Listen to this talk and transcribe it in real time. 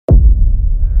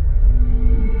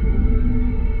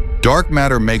Dark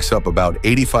matter makes up about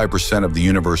 85% of the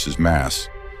universe's mass,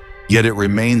 yet it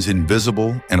remains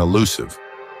invisible and elusive.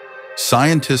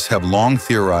 Scientists have long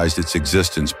theorized its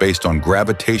existence based on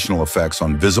gravitational effects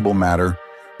on visible matter,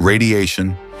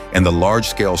 radiation, and the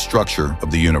large-scale structure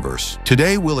of the universe.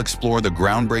 Today, we'll explore the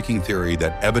groundbreaking theory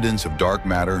that evidence of dark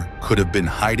matter could have been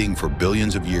hiding for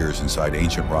billions of years inside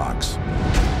ancient rocks.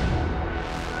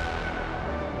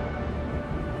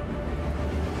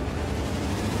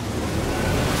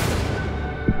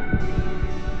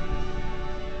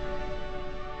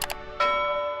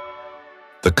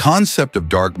 The concept of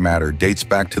dark matter dates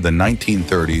back to the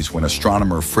 1930s when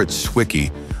astronomer Fritz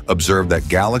Zwicky observed that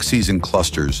galaxies and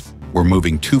clusters were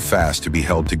moving too fast to be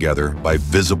held together by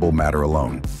visible matter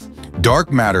alone.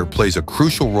 Dark matter plays a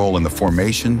crucial role in the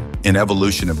formation and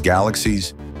evolution of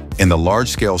galaxies and the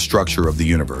large-scale structure of the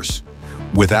universe.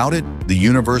 Without it, the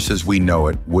universe as we know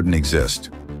it wouldn't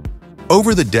exist.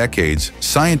 Over the decades,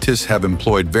 scientists have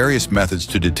employed various methods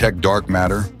to detect dark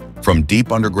matter, from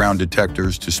deep underground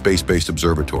detectors to space-based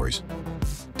observatories.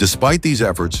 Despite these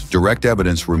efforts, direct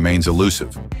evidence remains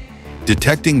elusive.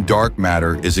 Detecting dark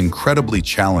matter is incredibly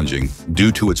challenging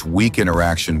due to its weak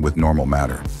interaction with normal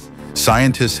matter.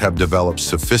 Scientists have developed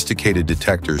sophisticated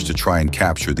detectors to try and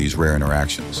capture these rare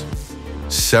interactions.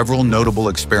 Several notable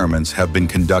experiments have been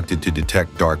conducted to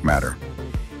detect dark matter.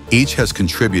 Each has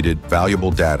contributed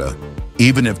valuable data,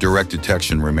 even if direct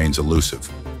detection remains elusive.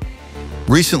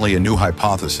 Recently, a new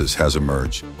hypothesis has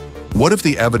emerged. What if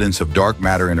the evidence of dark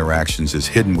matter interactions is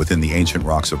hidden within the ancient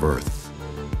rocks of Earth?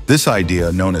 This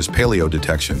idea, known as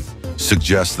paleodetection,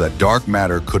 suggests that dark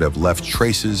matter could have left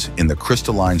traces in the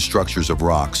crystalline structures of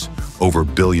rocks over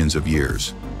billions of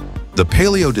years. The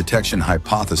paleodetection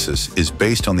hypothesis is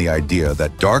based on the idea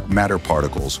that dark matter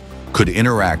particles could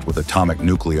interact with atomic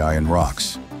nuclei in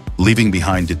rocks, leaving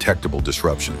behind detectable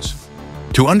disruptions.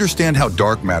 To understand how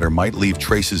dark matter might leave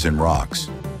traces in rocks,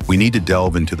 we need to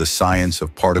delve into the science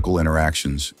of particle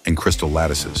interactions and crystal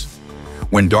lattices.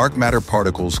 When dark matter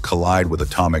particles collide with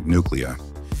atomic nuclei,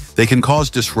 they can cause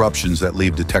disruptions that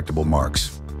leave detectable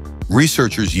marks.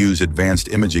 Researchers use advanced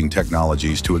imaging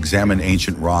technologies to examine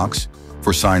ancient rocks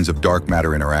for signs of dark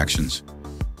matter interactions.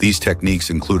 These techniques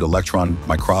include electron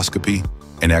microscopy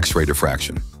and X-ray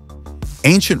diffraction.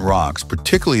 Ancient rocks,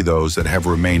 particularly those that have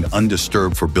remained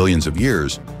undisturbed for billions of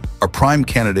years, are prime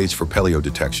candidates for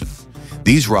paleodetection.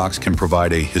 These rocks can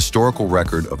provide a historical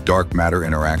record of dark matter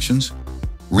interactions.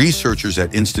 Researchers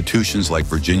at institutions like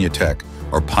Virginia Tech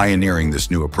are pioneering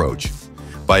this new approach.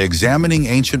 By examining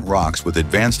ancient rocks with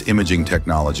advanced imaging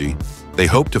technology, they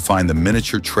hope to find the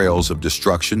miniature trails of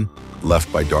destruction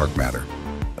left by dark matter.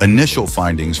 Initial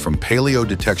findings from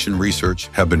paleodetection research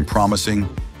have been promising,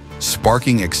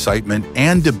 sparking excitement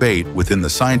and debate within the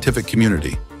scientific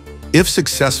community. If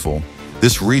successful,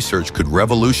 this research could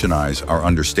revolutionize our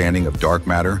understanding of dark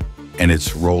matter and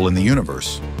its role in the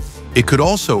universe. It could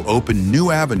also open new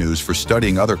avenues for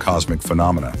studying other cosmic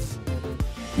phenomena.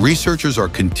 Researchers are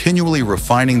continually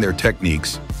refining their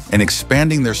techniques and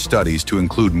expanding their studies to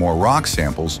include more rock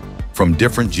samples from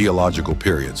different geological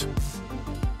periods.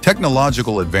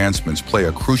 Technological advancements play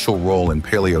a crucial role in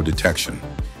paleodetection.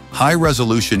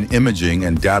 High-resolution imaging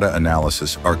and data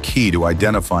analysis are key to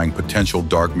identifying potential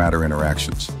dark matter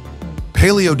interactions.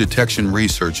 Paleodetection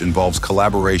research involves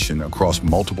collaboration across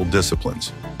multiple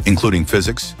disciplines, including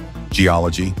physics,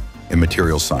 geology, and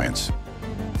materials science.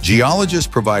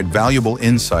 Geologists provide valuable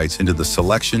insights into the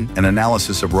selection and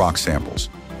analysis of rock samples,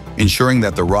 ensuring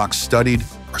that the rocks studied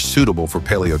are suitable for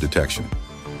paleodetection.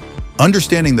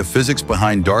 Understanding the physics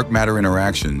behind dark matter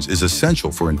interactions is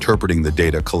essential for interpreting the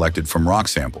data collected from rock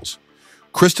samples.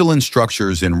 Crystalline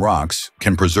structures in rocks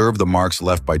can preserve the marks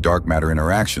left by dark matter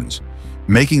interactions,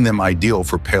 making them ideal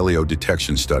for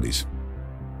paleodetection studies.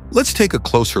 Let's take a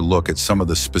closer look at some of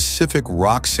the specific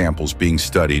rock samples being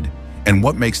studied and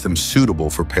what makes them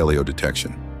suitable for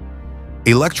paleodetection.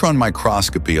 Electron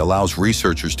microscopy allows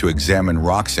researchers to examine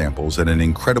rock samples at an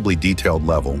incredibly detailed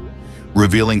level,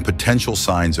 revealing potential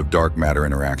signs of dark matter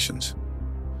interactions.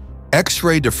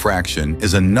 X-ray diffraction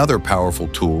is another powerful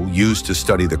tool used to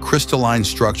study the crystalline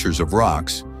structures of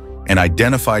rocks and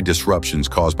identify disruptions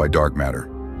caused by dark matter.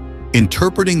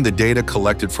 Interpreting the data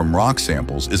collected from rock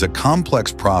samples is a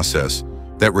complex process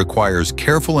that requires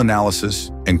careful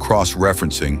analysis and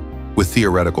cross-referencing with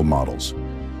theoretical models.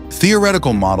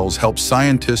 Theoretical models help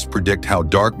scientists predict how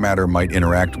dark matter might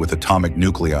interact with atomic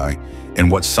nuclei and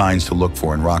what signs to look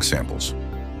for in rock samples.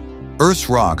 Earth's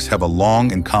rocks have a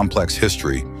long and complex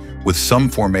history, with some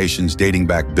formations dating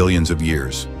back billions of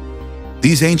years.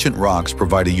 These ancient rocks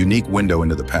provide a unique window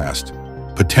into the past,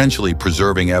 potentially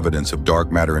preserving evidence of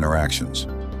dark matter interactions.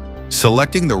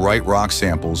 Selecting the right rock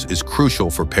samples is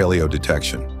crucial for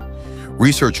paleodetection.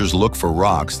 Researchers look for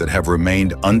rocks that have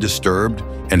remained undisturbed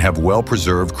and have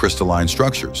well-preserved crystalline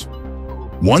structures.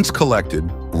 Once collected,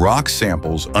 rock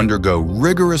samples undergo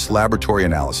rigorous laboratory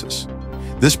analysis.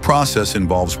 This process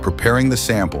involves preparing the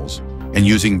samples and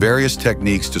using various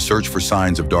techniques to search for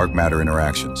signs of dark matter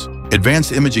interactions.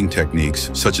 Advanced imaging techniques,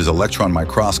 such as electron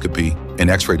microscopy and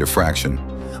X-ray diffraction,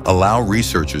 allow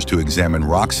researchers to examine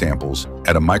rock samples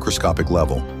at a microscopic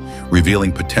level,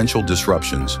 revealing potential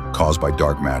disruptions caused by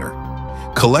dark matter.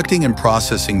 Collecting and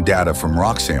processing data from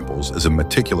rock samples is a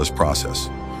meticulous process.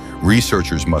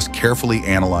 Researchers must carefully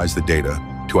analyze the data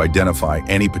to identify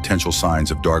any potential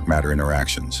signs of dark matter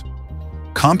interactions.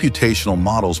 Computational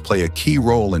models play a key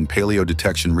role in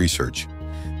paleodetection research.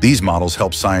 These models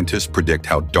help scientists predict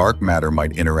how dark matter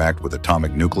might interact with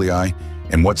atomic nuclei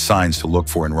and what signs to look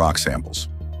for in rock samples.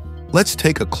 Let's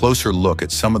take a closer look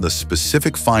at some of the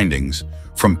specific findings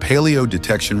from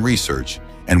paleodetection research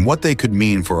and what they could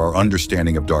mean for our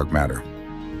understanding of dark matter.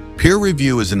 Peer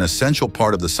review is an essential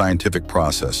part of the scientific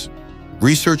process.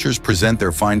 Researchers present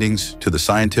their findings to the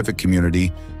scientific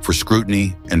community for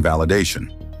scrutiny and validation.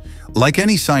 Like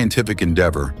any scientific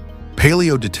endeavor,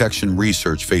 paleodetection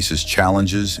research faces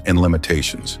challenges and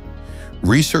limitations.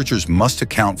 Researchers must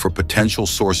account for potential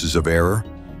sources of error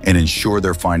and ensure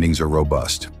their findings are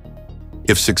robust.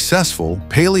 If successful,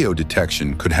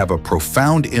 paleodetection could have a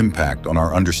profound impact on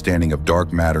our understanding of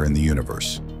dark matter in the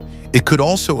universe. It could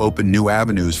also open new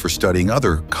avenues for studying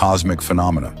other cosmic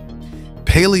phenomena.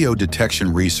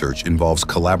 Paleodetection research involves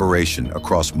collaboration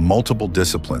across multiple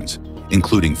disciplines,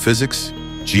 including physics,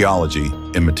 geology,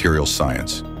 and material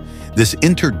science. This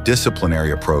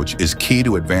interdisciplinary approach is key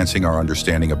to advancing our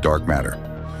understanding of dark matter.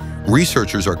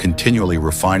 Researchers are continually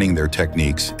refining their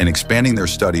techniques and expanding their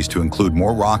studies to include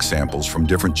more rock samples from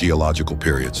different geological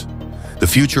periods. The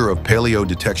future of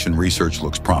paleodetection research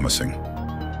looks promising.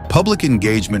 Public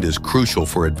engagement is crucial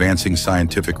for advancing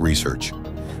scientific research.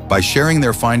 By sharing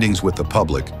their findings with the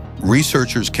public,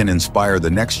 researchers can inspire the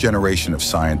next generation of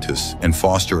scientists and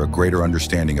foster a greater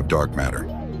understanding of dark matter.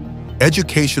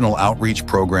 Educational outreach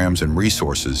programs and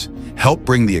resources help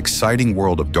bring the exciting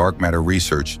world of dark matter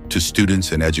research to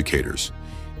students and educators,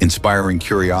 inspiring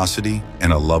curiosity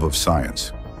and a love of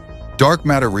science. Dark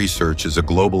matter research is a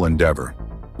global endeavor,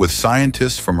 with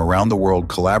scientists from around the world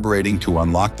collaborating to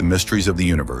unlock the mysteries of the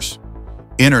universe.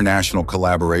 International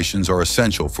collaborations are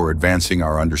essential for advancing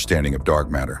our understanding of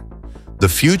dark matter. The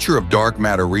future of dark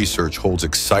matter research holds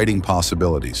exciting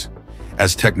possibilities.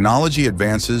 As technology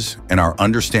advances and our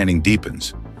understanding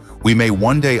deepens, we may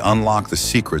one day unlock the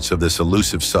secrets of this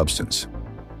elusive substance.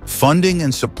 Funding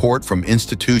and support from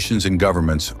institutions and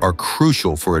governments are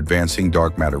crucial for advancing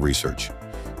dark matter research.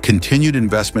 Continued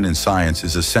investment in science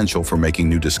is essential for making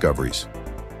new discoveries.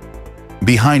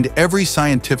 Behind every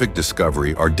scientific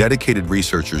discovery are dedicated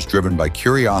researchers driven by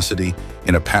curiosity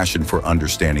and a passion for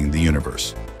understanding the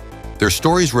universe. Their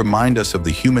stories remind us of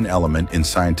the human element in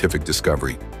scientific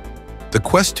discovery. The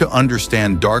quest to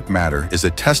understand dark matter is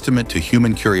a testament to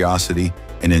human curiosity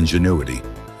and ingenuity.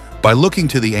 By looking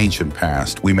to the ancient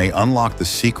past, we may unlock the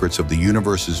secrets of the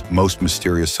universe's most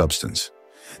mysterious substance.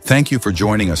 Thank you for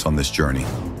joining us on this journey.